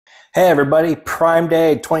Hey everybody, Prime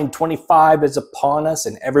Day 2025 is upon us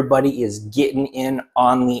and everybody is getting in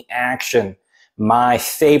on the action. My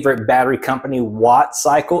favorite battery company,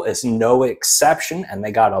 WattCycle, is no exception, and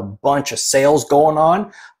they got a bunch of sales going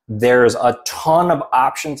on. There's a ton of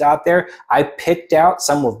options out there. I picked out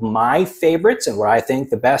some of my favorites and what I think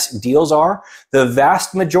the best deals are. The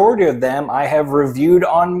vast majority of them I have reviewed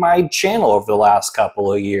on my channel over the last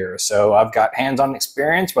couple of years. So I've got hands-on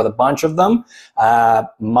experience with a bunch of them.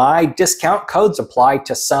 My discount codes apply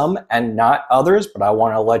to some and not others, but I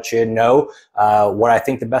want to let you know what I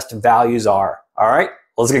think the best values are. All right,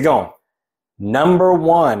 let's get going. Number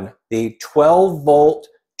one, the 12 volt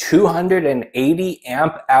 280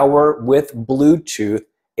 amp hour with Bluetooth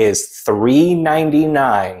is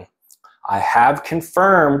 $399. I have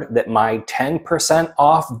confirmed that my 10%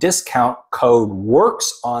 off discount code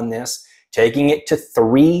works on this, taking it to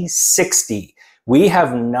 $360. We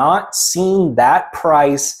have not seen that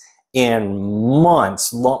price in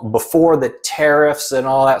months before the tariffs and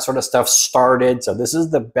all that sort of stuff started. So this is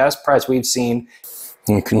the best price we've seen.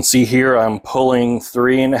 You can see here I'm pulling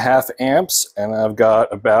 3.5 amps and I've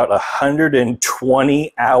got about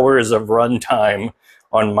 120 hours of runtime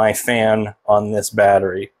on my fan on this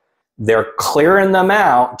battery. They're clearing them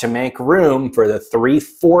out to make room for the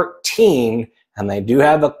 314, and they do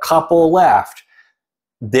have a couple left.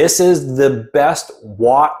 This is the best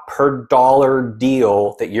watt per dollar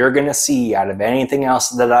deal that you're going to see out of anything else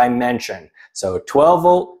that I mentioned. So 12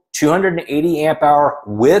 volt, 280 amp hour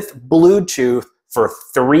with Bluetooth for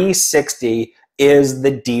 $360 is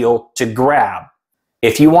the deal to grab.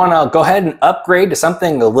 If you want to go ahead and upgrade to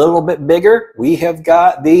something a little bit bigger, we have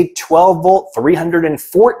got the 12 volt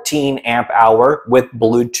 314 amp hour with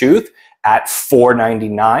Bluetooth at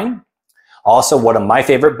 $499. Also, one of my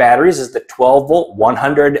favorite batteries is the 12 volt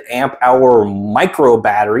 100 amp hour micro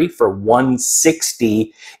battery for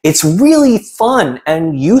 $160. It's really fun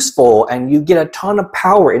and useful, and you get a ton of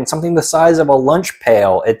power in something the size of a lunch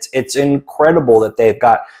pail. It's incredible that they've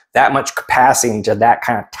got that much capacity into that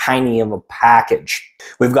kind of tiny of a package.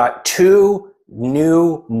 We've got two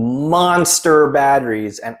new monster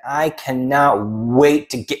batteries, and I cannot wait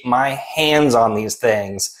to get my hands on these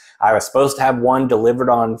things. I was supposed to have one delivered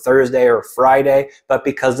on Thursday or Friday, but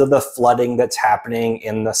because of the flooding that's happening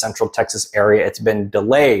in the Central Texas area, it's been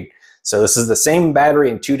delayed. So this is the same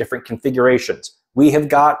battery in two different configurations. We have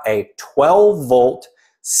got a 12 volt,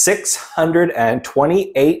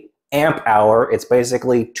 628 amp hour. It's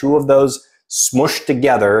basically two of those smushed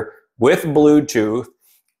together with Bluetooth,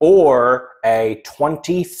 or a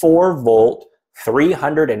 24 volt,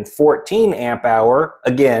 314 amp hour.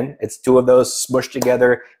 Again, it's two of those smushed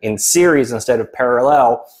together in series instead of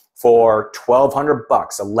parallel for $1,200,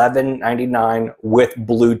 $1,199 with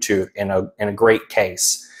Bluetooth in a great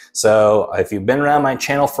case. So if you've been around my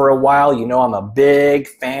channel for a while, you know I'm a big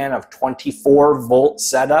fan of 24 volt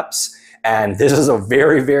setups. And this is a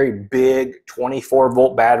very, very big 24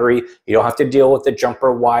 volt battery. You don't have to deal with the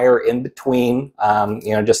jumper wire in between.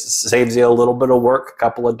 Just saves you a little bit of work, a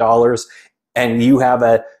couple of dollars. And you have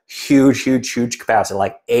a huge, huge, huge capacity,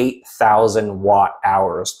 like 8,000 watt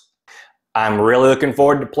hours. I'm really looking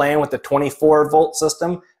forward to playing with the 24 volt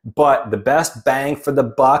system, but the best bang for the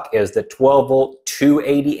buck is the 12 volt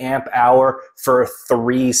 280 amp hour for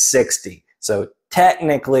 $360. So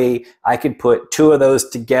technically, I could put two of those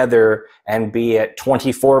together and be at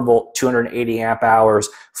 24 volt 280 amp hours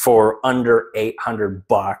for under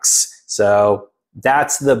 $800. So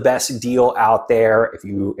that's the best deal out there.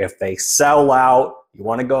 If they sell out, you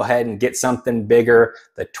want to go ahead and get something bigger.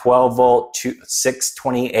 The 12 volt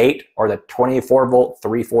 628 or the 24 volt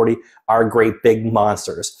 340 are great big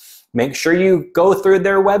monsters. Make sure you go through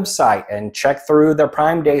their website and check through their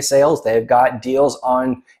Prime Day sales. They've got deals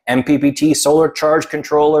on MPPT solar charge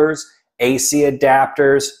controllers, AC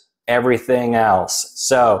adapters, everything else.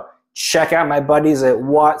 So check out my buddies at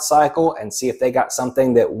WattCycle and see if they got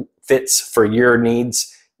something that fits for your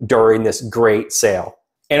needs during this great sale.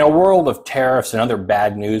 In a world of tariffs and other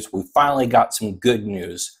bad news, we finally got some good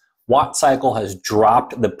news. WattCycle has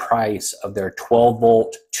dropped the price of their 12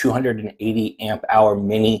 volt 280 amp hour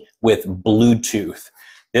mini with Bluetooth.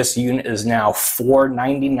 This unit is now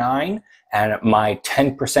 $499, and my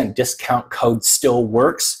 10% discount code still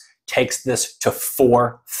works, takes this to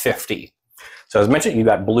 $450. So as mentioned, you've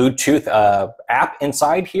got Bluetooth app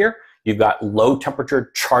inside here. You've got low temperature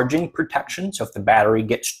charging protection, so if the battery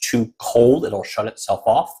gets too cold, it'll shut itself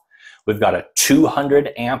off. We've got a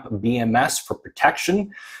 200 amp BMS for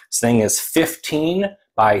protection. This thing is 15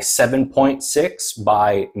 by 7.6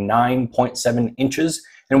 by 9.7 inches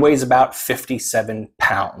and weighs about 57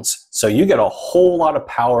 pounds. So you get a whole lot of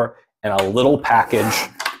power in a little package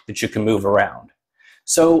that you can move around.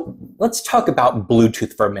 So let's talk about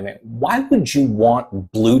Bluetooth for a minute. Why would you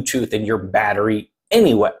want Bluetooth in your battery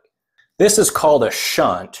anyway? This is called a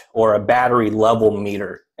shunt or a battery level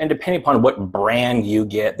meter. And depending upon what brand you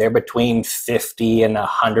get, they're between $50 and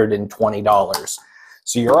 $120.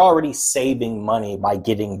 So you're already saving money by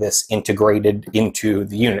getting this integrated into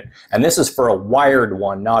the unit. And this is for a wired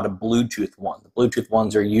one, not a Bluetooth one. The Bluetooth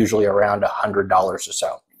ones are usually around $100 or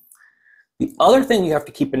so. The other thing you have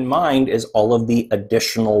to keep in mind is all of the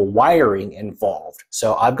additional wiring involved.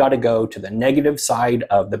 So I've got to go to the negative side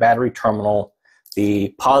of the battery terminal,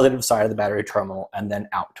 the positive side of the battery terminal, and then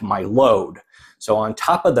out to my load. So on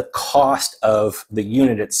top of the cost of the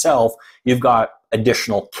unit itself, you've got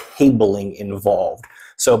additional cabling involved.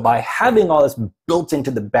 So by having all this built into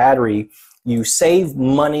the battery, you save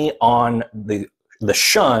money on the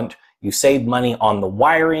shunt, you save money on the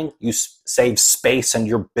wiring, you save space in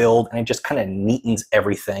your build, and it just kind of neatens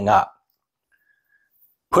everything up.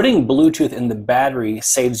 Putting Bluetooth in the battery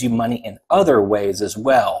saves you money in other ways as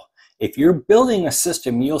well. If you're building a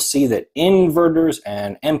system, you'll see that inverters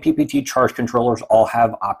and MPPT charge controllers all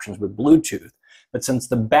have options with Bluetooth. But since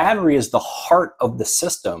the battery is the heart of the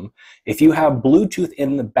system, if you have Bluetooth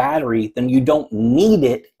in the battery, then you don't need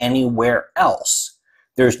it anywhere else.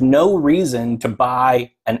 There's no reason to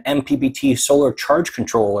buy an MPPT solar charge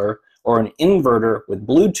controller or an inverter with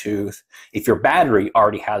Bluetooth if your battery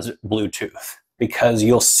already has Bluetooth, because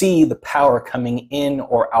you'll see the power coming in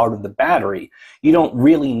or out of the battery. You don't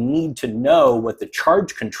really need to know what the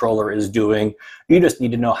charge controller is doing. You just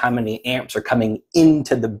need to know how many amps are coming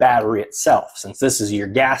into the battery itself, since this is your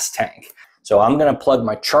gas tank. So I'm going to plug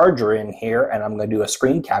my charger in here, and I'm going to do a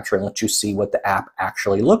screen capture and let you see what the app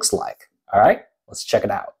actually looks like. All right, let's check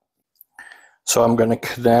it out. So I'm going to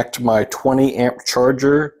connect my 20 amp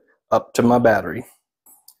charger up to my battery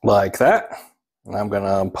like that. And I'm going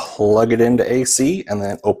to plug it into AC and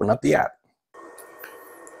then open up the app.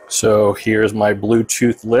 So here's my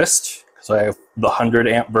Bluetooth list, because I have the 100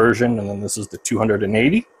 amp version, and then this is the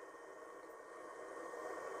 280.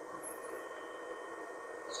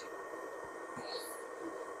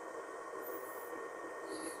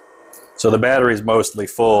 So the battery is mostly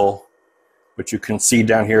full, but you can see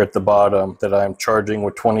down here at the bottom that I'm charging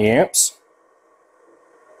with 20 amps.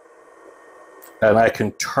 And I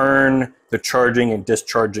can turn the charging and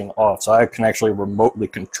discharging off. So I can actually remotely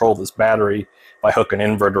control this battery by hooking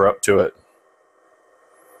an inverter up to it.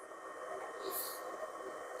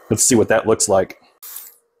 Let's see what that looks like.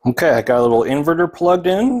 Okay, I got a little inverter plugged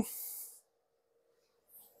in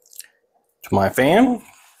to my fan.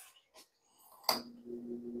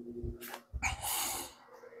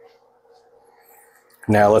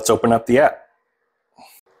 Now let's open up the app.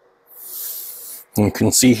 You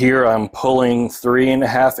can see here I'm pulling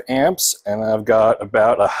 3.5 amps, and I've got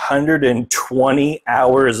about 120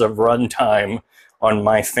 hours of runtime on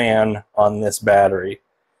my fan on this battery.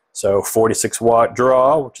 So 46 watt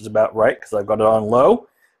draw, which is about right because I've got it on low,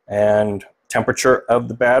 and temperature of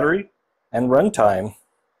the battery and runtime.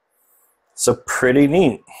 So pretty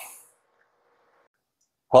neat.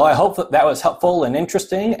 Well, I hope that was helpful and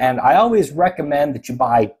interesting, and I always recommend that you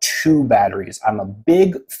buy 2 batteries. I'm a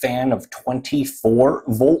big fan of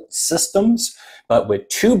 24-volt systems, but with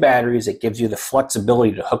 2 batteries, it gives you the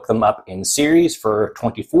flexibility to hook them up in series for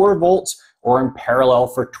 24 volts or in parallel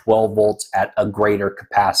for 12 volts at a greater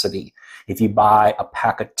capacity. If you buy a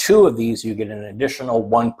pack of 2 of these, you get an additional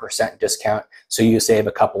 1% discount, so you save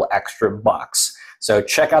a couple extra bucks. So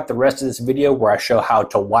check out the rest of this video where I show how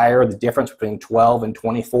to wire the difference between 12 and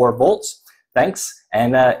 24 volts. Thanks.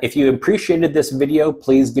 And if you appreciated this video,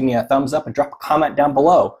 please give me a thumbs up and drop a comment down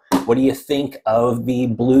below. What do you think of the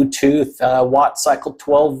Bluetooth WattCycle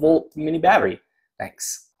 12-volt mini battery?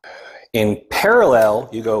 Thanks. In parallel,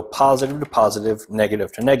 you go positive to positive,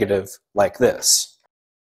 negative to negative, like this.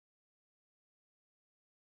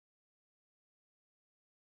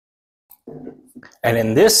 And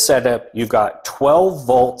in this setup, you've got 12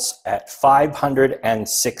 volts at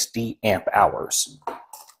 560 amp hours.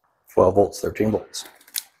 12 volts, 13 volts.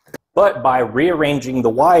 But by rearranging the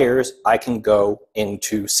wires, I can go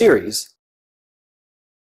into series.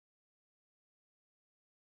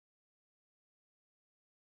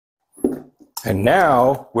 And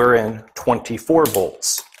now we're in 24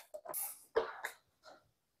 volts.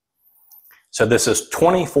 So this is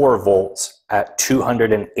 24 volts at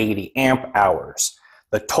 280 amp hours.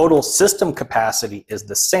 The total system capacity is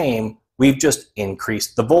the same, we've just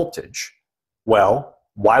increased the voltage. Well,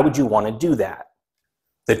 why would you want to do that?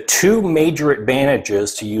 The 2 major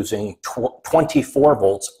advantages to using 24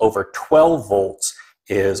 volts over 12 volts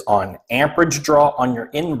is on amperage draw on your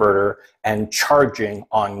inverter and charging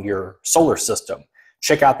on your solar system.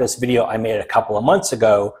 Check out this video I made a couple of months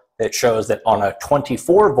ago that shows that on a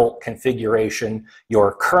 24-volt configuration,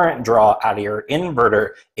 your current draw out of your inverter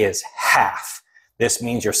is half. This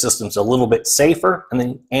means your system's a little bit safer,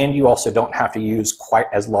 and you also don't have to use quite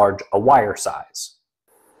as large a wire size.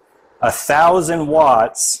 1,000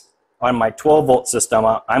 watts on my 12-volt system,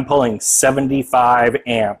 I'm pulling 75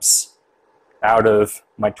 amps out of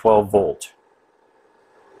my 12-volt.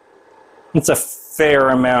 It's a fair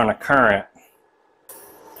amount of current.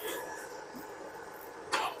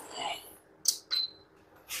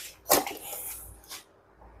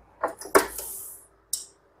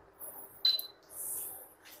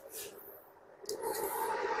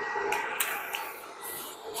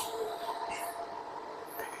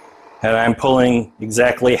 And I'm pulling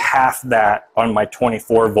exactly half that on my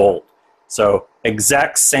 24-volt. So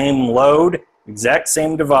exact same load, exact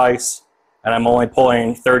same device, and I'm only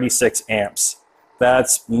pulling 36 amps.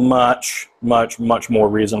 That's much, much, much more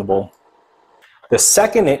reasonable. The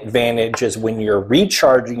second advantage is when you're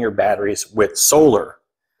recharging your batteries with solar.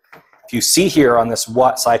 If you see here on this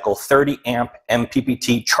WattCycle 30 amp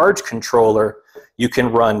MPPT charge controller, you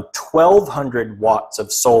can run 1,200 watts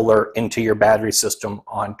of solar into your battery system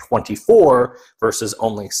on 24 versus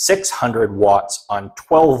only 600 watts on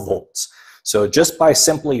 12 volts. So just by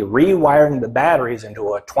simply rewiring the batteries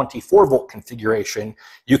into a 24-volt configuration,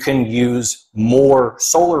 you can use more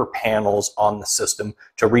solar panels on the system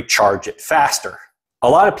to recharge it faster. A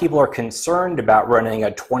lot of people are concerned about running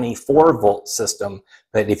a 24-volt system,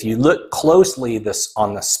 but if you look closely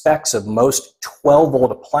on the specs of most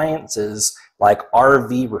 12-volt appliances, like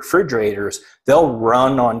RV refrigerators, they'll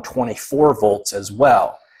run on 24 volts as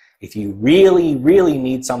well. If you really, really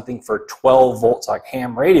need something for 12 volts like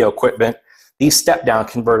ham radio equipment, these step-down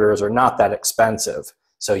converters are not that expensive.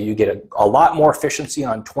 So you get a lot more efficiency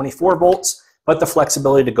on 24 volts, but the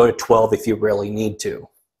flexibility to go to 12 if you really need to.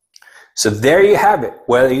 So there you have it.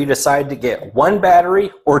 Whether you decide to get one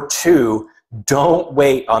battery or two, don't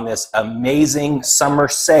wait on this amazing summer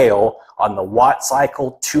sale on the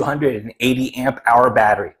WattCycle 280 amp hour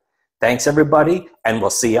battery. Thanks everybody, and we'll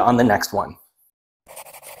see you on the next one.